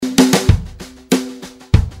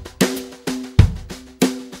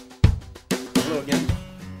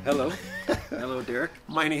Hello. Hello, Derek.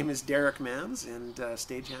 My name is Derek Mans, and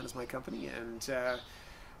Stagehand is my company. And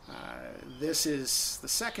this is the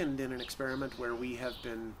second in an experiment where we have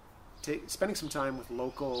been spending some time with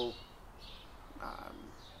local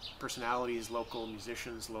personalities, local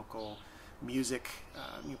musicians, local music,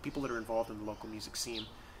 people that are involved in the local music scene.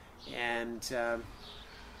 And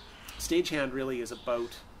Stagehand really is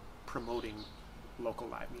about promoting local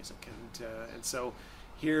live music. And so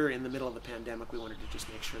here in the middle of the pandemic, we wanted to just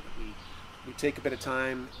make sure that we take a bit of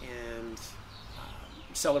time and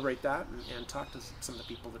celebrate that and talk to some of the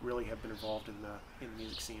people that really have been involved in the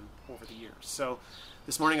music scene over the years. So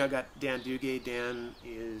this morning I got Dan Duguay. Dan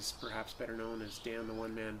is perhaps better known as Dan the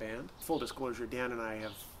One Man Band. Full disclosure, Dan and I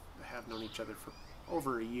have known each other for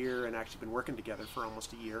over a year and actually been working together for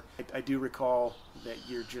almost a year. I do recall that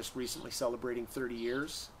you're just recently celebrating 30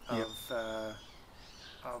 years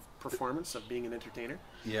of performance, of being an entertainer.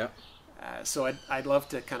 Yeah. So I'd love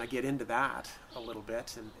to kind of get into that a little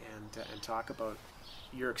bit and talk about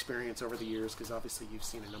your experience over the years, because obviously you've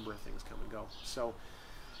seen a number of things come and go. So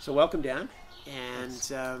welcome, Dan.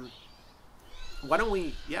 And why don't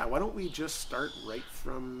we just start right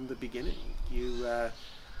from the beginning? You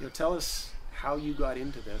tell us how you got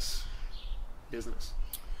into this business.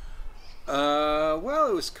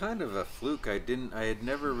 Well, it was kind of a fluke. I had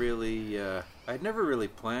never really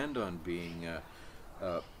planned on being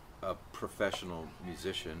a professional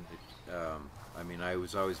musician. I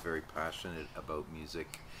was always very passionate about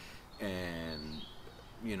music, and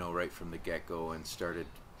right from the get-go, and started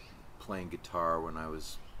playing guitar when I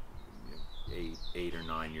was 8 or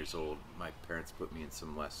 9 years old. My parents put me in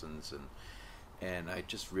some lessons, and I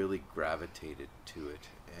just really gravitated to it,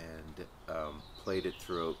 and played it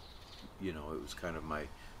throughout. It was kind of my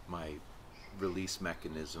release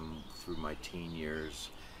mechanism through my teen years.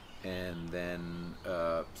 And then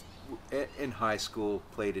in high school,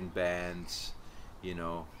 played in bands,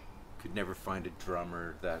 could never find a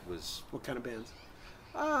drummer that was... What kind of bands?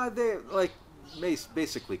 They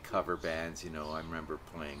basically cover bands, I remember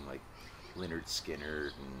playing like Lynyrd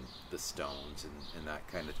Skynyrd and the Stones and that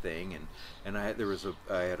kind of thing. And I had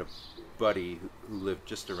a buddy who lived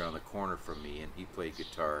just around the corner from me, and he played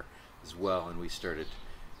guitar as well, and we started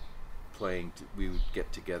playing. We would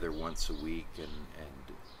get together once a week, and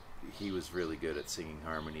he was really good at singing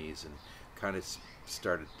harmonies, and kind of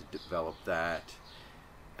started to develop that.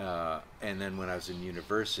 And then when I was in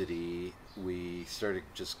university, we started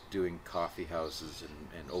just doing coffee houses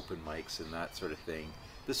and open mics and that sort of thing.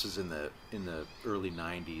 This was in the early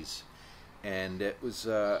 90s, and it was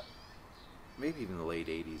maybe even the late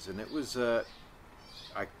 80s, and it was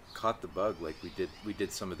I caught the bug. Like we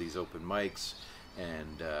did some of these open mics,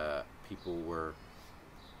 and people were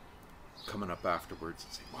coming up afterwards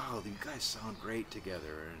and saying, "Wow, you guys sound great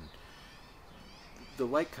together." And the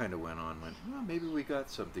light kind of went on. Well, maybe we got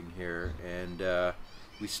something here, and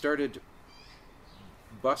we started.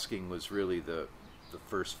 Busking was really the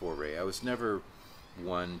first foray. I was never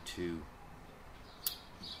one to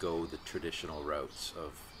go the traditional routes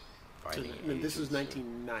of finding. So, this was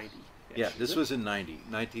 1990. Yeah, this was in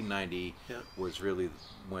 1990 was really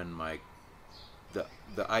when the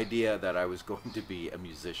idea that I was going to be a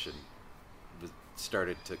musician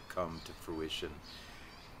started to come to fruition.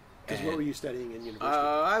 Because what were you studying in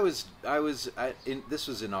university? This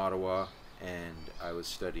was in Ottawa, and I was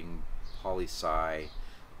studying poli-sci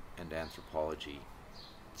and anthropology.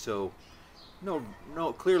 So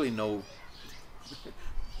clearly no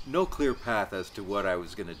clear path as to what I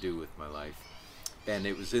was going to do with my life. And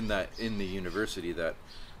it was in the university that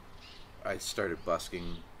I started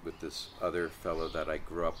busking with this other fellow that I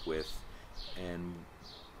grew up with, and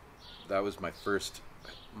that was my first.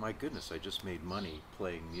 My goodness, I just made money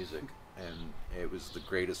playing music, and it was the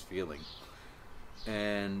greatest feeling.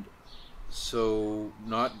 And so,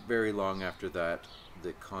 not very long after that,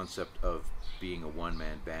 the concept of being a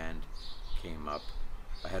one-man band came up.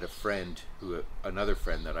 I had another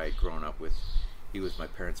friend that I had grown up with. He was my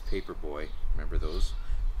parents' paper boy. Remember those?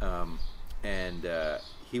 And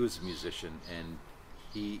he was a musician, and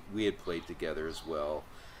we had played together as well.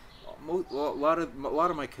 A lot of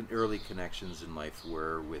my early connections in life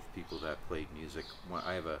were with people that played music.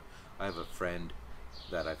 I have a friend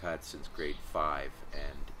that I've had since grade 5,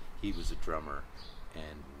 and he was a drummer,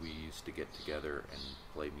 and we used to get together and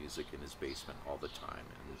play music in his basement all the time.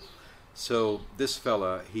 And so this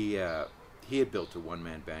fella, he had built a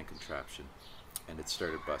one-man band contraption, and it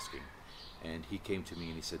started busking. And he came to me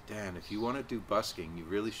and he said, "Dan, if you want to do busking,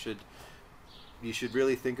 you should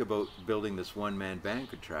really think about building this one-man band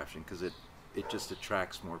contraption, because it just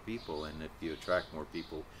attracts more people, and if you attract more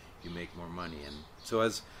people, you make more money." And so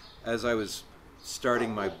as I was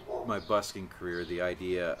starting my busking career, the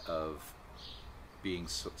idea of being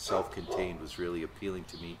self-contained was really appealing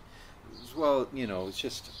to me. Well,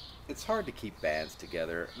 it's hard to keep bands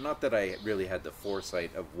together. Not that I really had the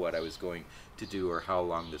foresight of what I was going to do or how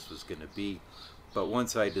long this was going to be, but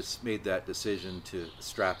once I just made that decision to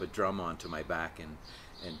strap a drum onto my back and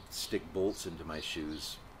stick bolts into my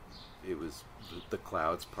shoes, it was the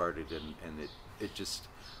clouds parted, and it just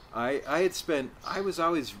I was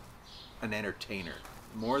always an entertainer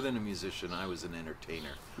more than a musician. I was an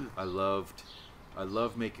entertainer. I loved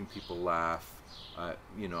making people laugh.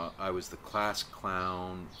 I was the class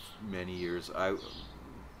clown many years.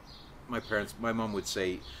 My mom would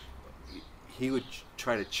say he would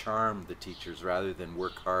try to charm the teachers rather than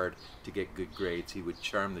work hard to get good grades. He would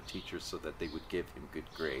charm the teachers so that they would give him good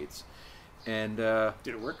grades. And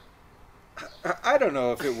did it work? I don't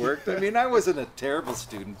know if it worked. I mean, I wasn't a terrible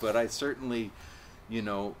student, but I certainly,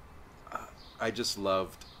 I just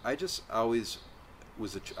always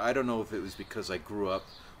was I don't know if it was because I grew up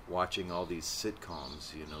watching all these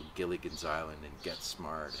sitcoms, Gilligan's Island and Get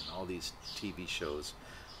Smart and all these TV shows.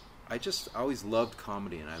 I just always loved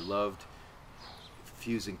comedy, and I loved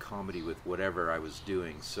fusing comedy with whatever I was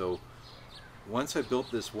doing. So once I built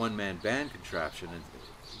this one-man band contraption, and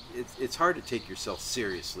it's hard to take yourself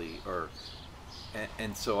seriously,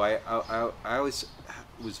 and so I always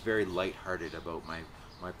was very lighthearted about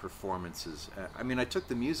my performances. I mean, I took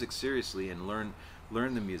the music seriously and learned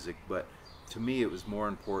the music, but to me it was more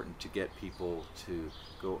important to get people to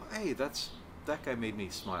go, hey, that guy made me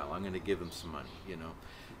smile, I'm going to give him some money,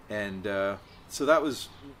 and so that was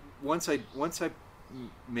once I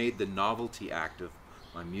made the novelty act of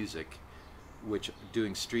my music, which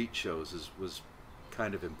doing street shows was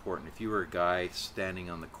kind of important. If you were a guy standing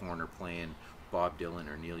on the corner playing Bob Dylan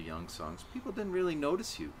or Neil Young songs, people didn't really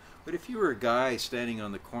notice you. But if you were a guy standing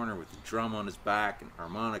on the corner with a drum on his back and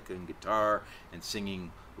harmonica and guitar and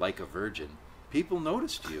singing Like a Virgin, people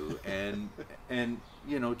noticed you, and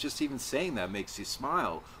just even saying that makes you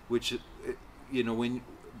smile. Which when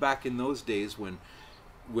back in those days when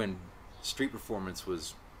street performance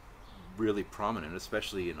was really prominent,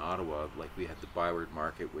 especially in Ottawa, like we had the Byward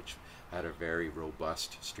Market, which had a very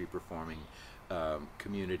robust street performing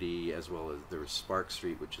community, as well as there was Spark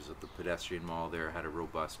Street, which is at the pedestrian mall there, had a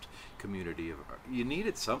robust community. You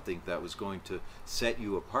needed something that was going to set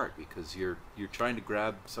you apart, because you're trying to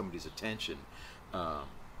grab somebody's attention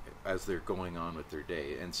as they're going on with their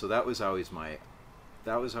day. And so that was always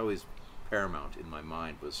paramount in my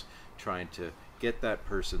mind, was trying to get that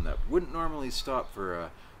person that wouldn't normally stop for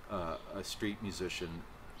a street musician,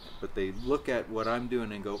 but they look at what I'm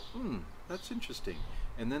doing and go, that's interesting.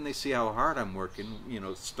 And then they see how hard I'm working,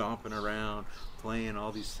 stomping around, playing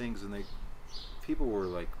all these things, and people were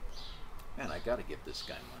like, man, I got to give this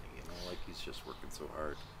guy money, like he's just working so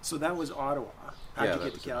hard. So that was Ottawa. How'd you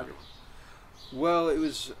get to Calgary? Well, it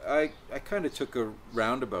was, I kind of took a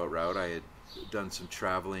roundabout route. I had done some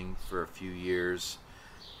traveling for a few years,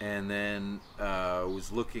 and then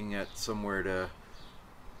was looking at somewhere to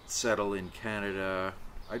settle in Canada.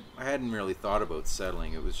 I hadn't really thought about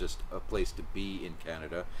settling. It was just a place to be in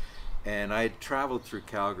Canada. And I had traveled through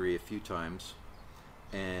Calgary a few times,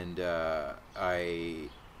 and I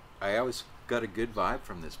always got a good vibe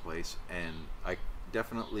from this place. And I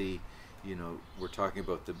definitely, we're talking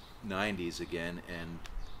about the 90s again, and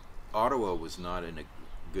Ottawa was not in a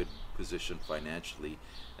good position financially,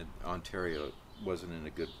 and Ontario wasn't in a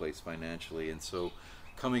good place financially. And so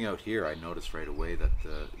coming out here, I noticed right away that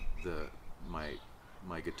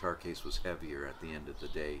my guitar case was heavier at the end of the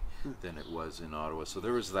day than it was in Ottawa. So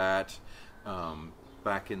there was that.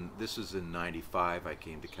 This was in '95, I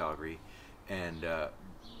came to Calgary, and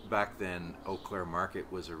back then Eau Claire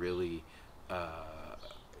Market was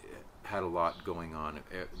had a lot going on.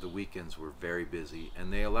 The weekends were very busy,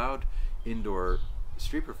 and they allowed indoor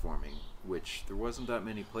street performing, which there wasn't that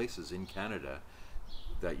many places in Canada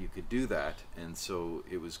that you could do that. And so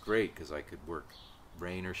it was great, because I could work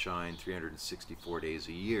rain or shine 364 days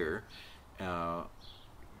a year,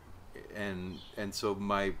 and so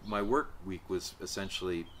my work week was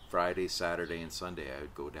essentially Friday, Saturday, and Sunday. I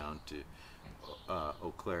would go down to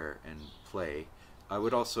Eau Claire and play. I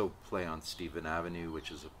would also play on Stephen Avenue, which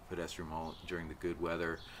is a pedestrian mall, during the good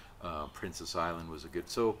weather. Princess Island was a good.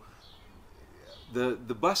 So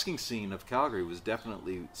the busking scene of Calgary was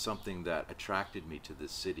definitely something that attracted me to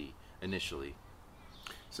this city initially.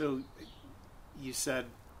 So you said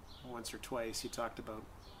once or twice, you talked about,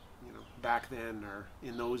 back then or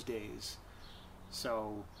in those days.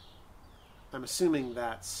 So I'm assuming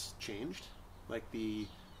that's changed. Like the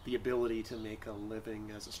the ability to make a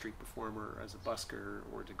living as a street performer, as a busker,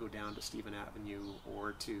 or to go down to Stephen Avenue,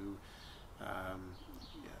 or to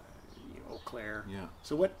Eau Claire. Yeah.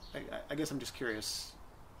 So what? I guess I'm just curious.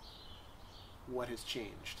 What has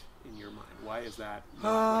changed in your mind? Why is that?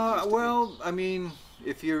 Well, I mean,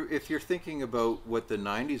 if you're thinking about what the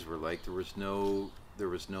 '90s were like, there was no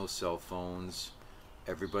cell phones.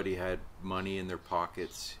 Everybody had money in their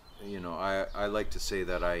pockets. You know, I like to say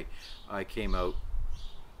that I came out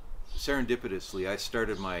serendipitously. I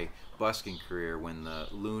started my busking career when the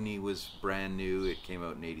Looney was brand new. It came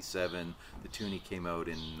out in '87. The Toonie came out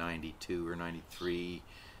in '92 or '93.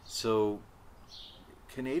 So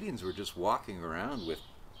Canadians were just walking around with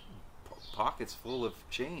pockets full of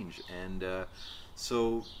change, and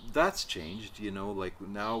so that's changed. You know, like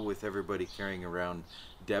now with everybody carrying around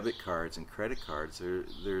debit cards and credit cards,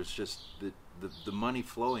 there's just the money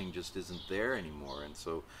flowing just isn't there anymore, and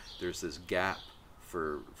so there's this gap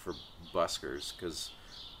for buskers, because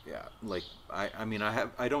like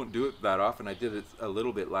I don't do it that often. I did it a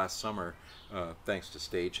little bit last summer, thanks to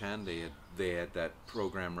Stagehand. They had that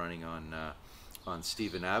program running on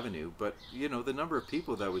Stephen Avenue, but you know, the number of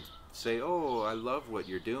people that would say, "Oh, I love what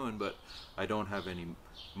you're doing, but I don't have any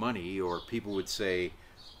money," or people would say,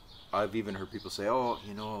 I've even heard people say, "Oh,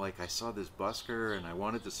 you know, like I saw this busker and I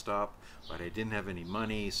wanted to stop, but I didn't have any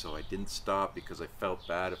money, so I didn't stop because I felt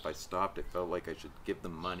bad if I stopped. I felt like I should give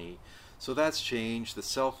them money." So that's changed. The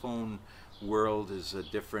cell phone world is a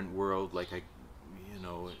different world. Like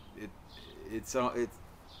it's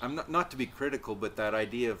I'm not to be critical, but that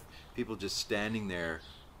idea of people just standing there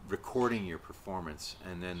recording your performance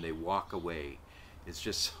and then they walk away is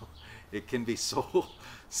just it can be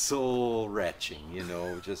soul wrenching, you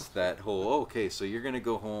know, just that whole, okay, so you're going to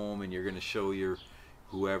go home and you're going to show your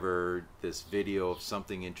whoever this video of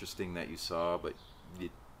something interesting that you saw, but you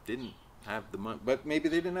didn't have the money, but maybe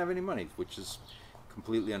they didn't have any money, which is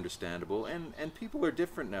completely understandable, and people are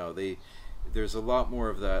different now. There's a lot more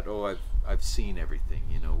of that, oh, I've seen everything,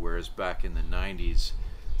 you know, whereas back in the 90s,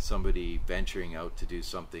 somebody venturing out to do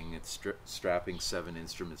something, it's strapping 7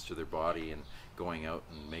 instruments to their body and going out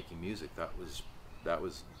and making music, that was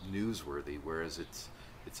newsworthy, whereas it's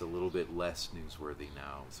a little bit less newsworthy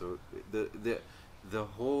now. So the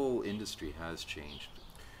whole industry has changed.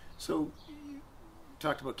 So you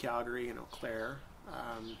talked about Calgary and Eau Claire,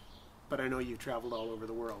 but I know you've traveled all over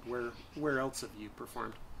the world. Where else have you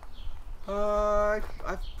performed?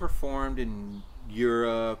 I've performed in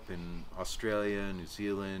Europe and Australia, New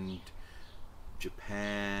Zealand,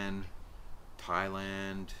 Japan,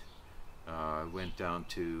 Thailand. I went down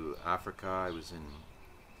to Africa. I was in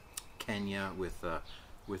Kenya with a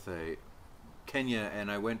Kenya,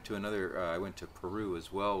 and I went to I went to Peru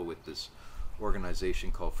as well with this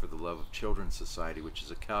organization called For the Love of Children Society, which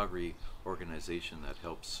is a Calgary organization that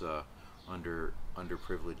helps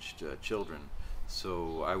underprivileged children.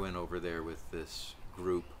 So I went over there with this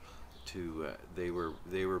group to they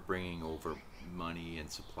were bringing over money and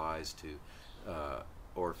supplies to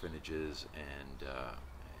orphanages and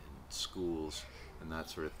schools and that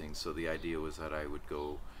sort of thing. So the idea was that I would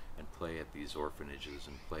go and play at these orphanages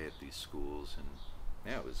and play at these schools, and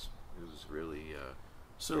yeah, it was really a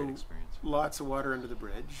great experience. Lots of water under the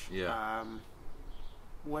bridge. Yeah.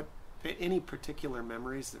 What any particular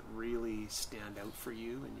memories that really stand out for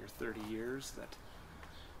you in your 30 years? That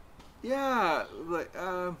yeah, like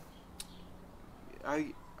I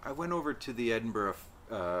went over to the Edinburgh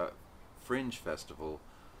Fringe Festival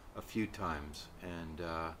a few times, and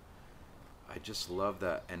I just love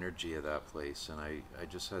that energy of that place, and I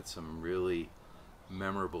just had some really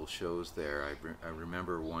memorable shows there. I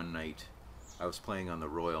remember one night I was playing on the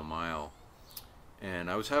Royal Mile, and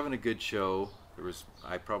I was having a good show.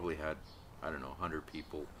 I probably had, I don't know, 100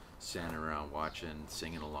 people standing around watching,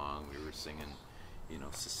 singing along. We were singing, you know,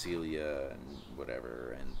 Cecilia and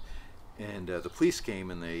whatever, and the police came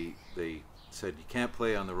and they said, "You can't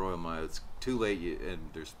play on the Royal Mile. It's too late, and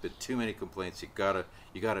there's been too many complaints. You gotta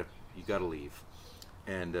leave."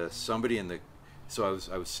 And somebody so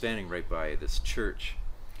I was standing right by this church,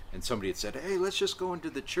 and somebody had said, "Hey, let's just go into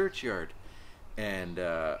the churchyard," and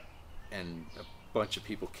a bunch of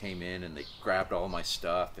people came in and they grabbed all my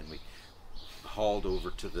stuff, and we hauled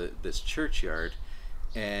over to this churchyard,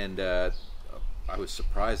 and I was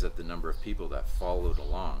surprised at the number of people that followed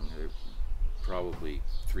along. Probably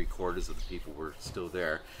 3/4 of the people were still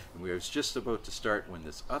there, and we was just about to start when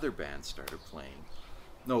this other band started playing.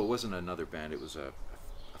 No, it wasn't another band. It was a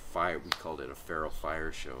fire. We called it a feral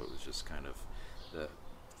fire show. It was just kind of the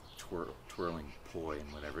twirling poi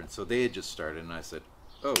and whatever. And so they had just started, and I said,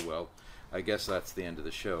 "Oh well, I guess that's the end of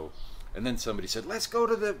the show." And then somebody said, "Let's go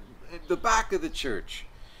to the back of the church."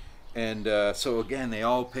 And so again, they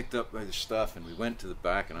all picked up their stuff, and we went to the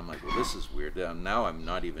back, and I'm like, well, this is weird. Now I'm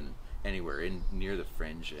not even anywhere in near the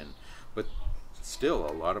fringe, but still,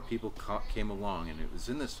 a lot of people came along, and it was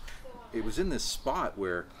in this spot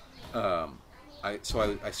where I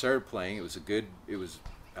started playing.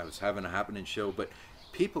 I was having a happening show, but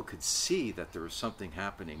people could see that there was something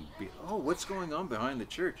happening. What's going on behind the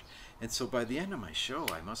church? And so by the end of my show,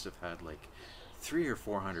 I must have had like 300 or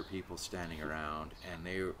 400 people standing around, and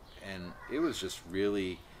it was just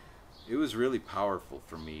really, it was really powerful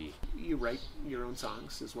for me. You write your own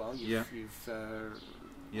songs as well. You've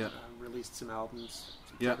released some albums,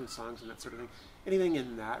 some children's songs, and that sort of thing. Anything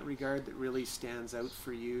in that regard that really stands out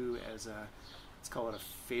for you as let's call it a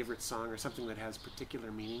favorite song, or something that has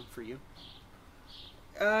particular meaning for you?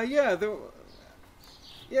 Well,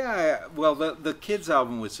 the kids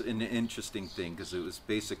album was an interesting thing because it was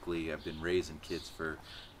basically, I've been raising kids for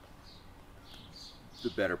the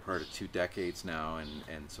better part of 2 decades now,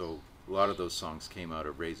 and so a lot of those songs came out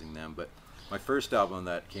of raising them. But my first album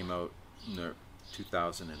that came out in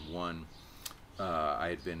 2001, I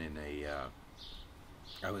had been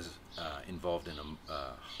I was involved in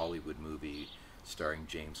a Hollywood movie starring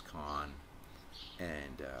James Caan,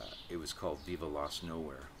 and it was called Viva Lost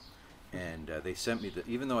Nowhere. And they sent me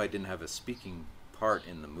even though I didn't have a speaking part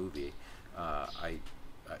in the movie, I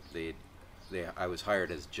was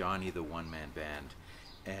hired as Johnny the one-man band,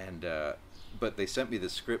 and but they sent me the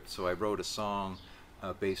script, so I wrote a song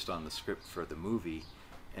based on the script for the movie,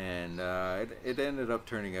 and it ended up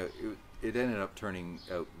turning out. It ended up turning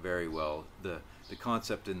out very well. The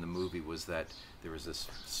concept in the movie was that there was this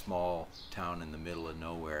small town in the middle of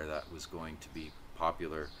nowhere that was going to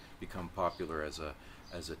become popular as a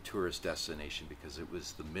tourist destination because it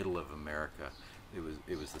was the middle of America.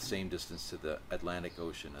 It was the same distance to the Atlantic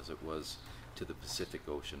Ocean as it was to the Pacific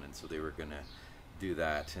Ocean, and so they were going to do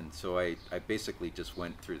that. And so I basically just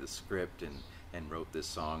went through the script and wrote this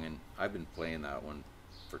song, and I've been playing that one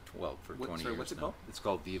for 20 years what's it now. called? It's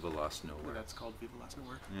called Viva Lost Nowhere. Oh, that's called Viva Lost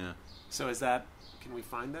Nowhere. Yeah. So can we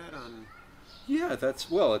find that on? Yeah,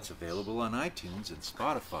 it's available on iTunes and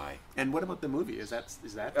Spotify. And what about the movie? Is that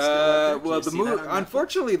still out there? Well, the movie,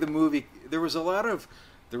 unfortunately, the movie, there was a lot of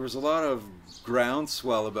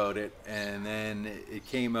groundswell about it, and then it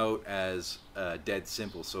came out as Dead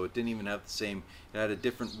Simple, so it didn't even have the same. It had a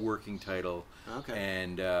different working title. Okay.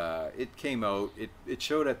 And it came out. It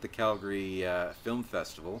showed at the Calgary Film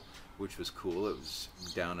Festival, which was cool. It was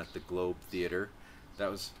down at the Globe Theatre.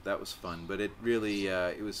 That was fun, but it really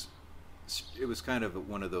it was kind of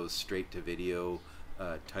one of those straight to video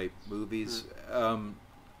type movies.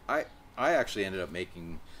 I actually ended up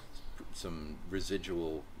making some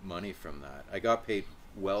residual money from that. I got paid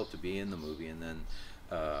well to be in the movie, and then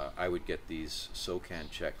I would get these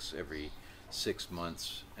SOCAN checks every 6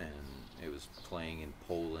 months, and it was playing in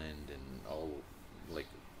Poland and all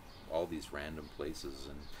these random places,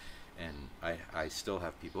 and I still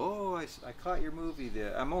have people, I caught your movie.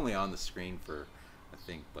 I'm only on the screen for I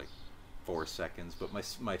think like 4 seconds, but my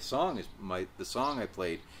song is the song I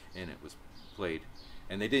played, and it was played,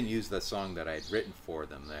 and they didn't use the song that I had written for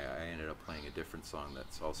them. I ended up playing a different song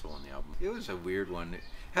that's also on the album. It was a weird one. It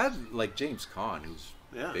had like James Caan, who's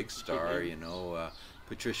a big star,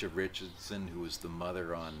 Patricia Richardson, who was the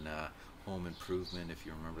mother on Home Improvement, if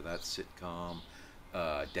you remember that sitcom.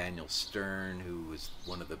 Daniel Stern, who was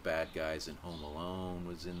one of the bad guys in Home Alone,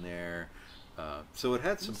 was in there. So it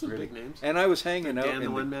had some big names. And I was hanging out Dan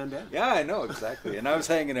the one-man band. Yeah, I know, exactly. And I was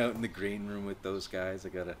hanging out in the green room with those guys. I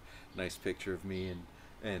got a nice picture of me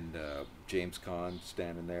and James Caan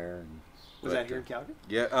standing there. Was that here in Calgary?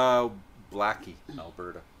 Yeah, Blackie,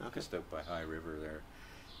 Alberta. Okay. Just out by High River there.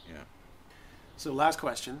 Yeah. So last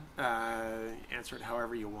question. Answer it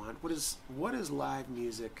however you want. What does live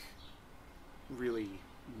music really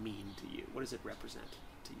mean to you? What does it represent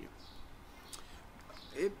to you?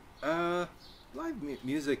 Live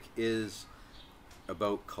music is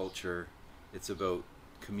about culture. It's about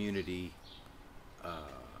community.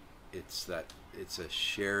 It's a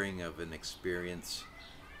sharing of an experience.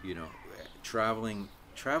 Traveling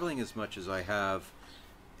as much as I have,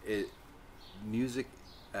 music,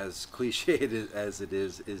 as cliched as it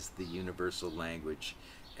is the universal language,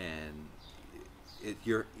 and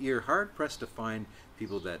you're hard pressed to find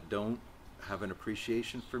people that don't have an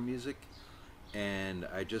appreciation for music. And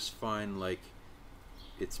I just find like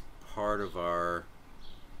it's just part of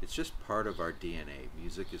our DNA.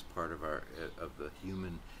 Music is part of the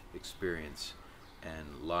human experience,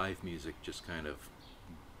 and live music just kind of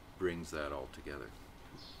brings that all together.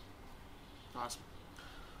 Awesome.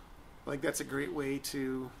 I think that's a great way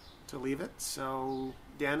to leave it. So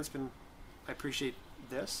Dan, I appreciate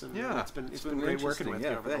this, and Yeah, it's been it's been been great working interesting. with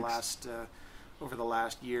Yeah, you over the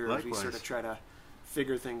last year. As we Likewise. sort of try to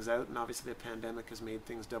figure things out, and obviously the pandemic has made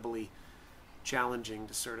things doubly challenging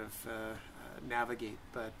to sort of navigate.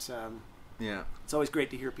 But Yeah. it's always great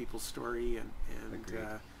to hear people's story, and Agreed.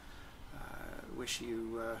 wish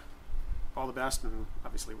you all the best. And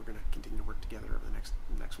obviously, we're going to continue to work together over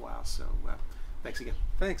the next while. So thanks again.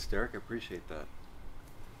 Thanks, Derek. I appreciate that.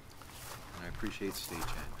 And I appreciate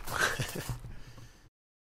Stagehand.